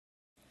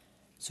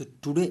So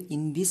today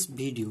in this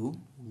video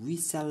we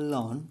shall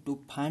learn to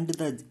find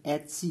the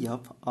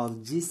HCF or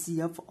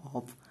GCF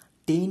of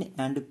 10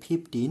 and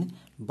 15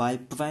 by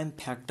prime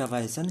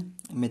factorization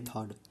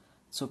method.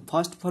 So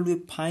first of all we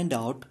find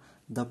out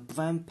the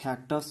prime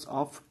factors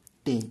of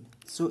 10.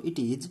 So it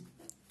is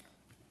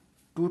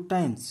 2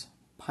 times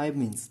 5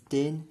 means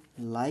 10,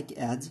 like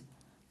as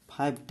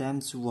 5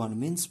 times 1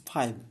 means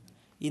 5.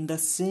 In the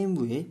same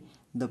way,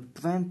 the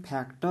prime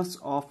factors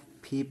of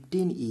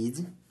 15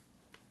 is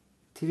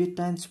 3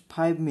 times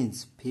 5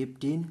 means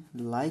 15,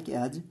 like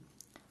as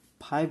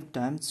 5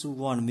 times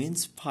 1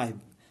 means 5.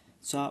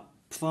 So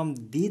from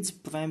these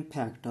prime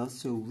factors,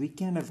 so we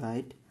can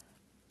write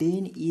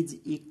 10 is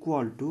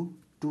equal to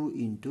 2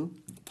 into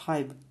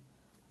 5,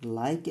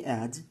 like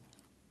as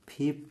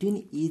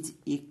 15 is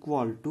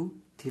equal to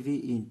 3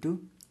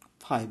 into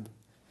 5.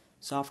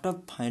 So after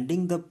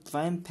finding the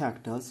prime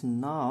factors,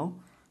 now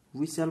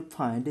we shall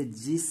find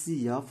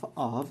GCF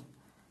of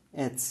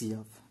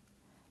HCF.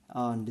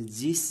 And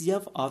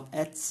GCF of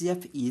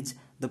HCF is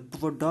the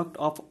product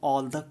of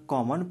all the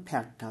common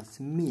factors.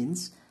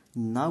 Means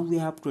now we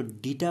have to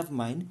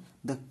determine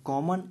the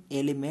common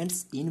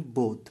elements in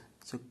both.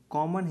 So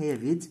common here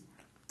is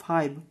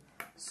 5.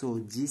 So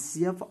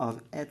GCF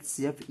of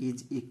HCF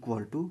is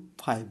equal to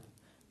 5.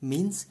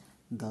 Means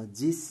the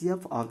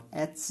GCF of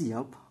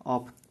HCF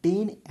of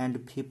 10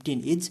 and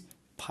 15 is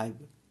 5.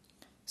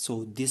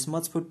 So this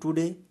much for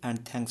today,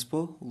 and thanks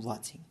for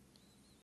watching.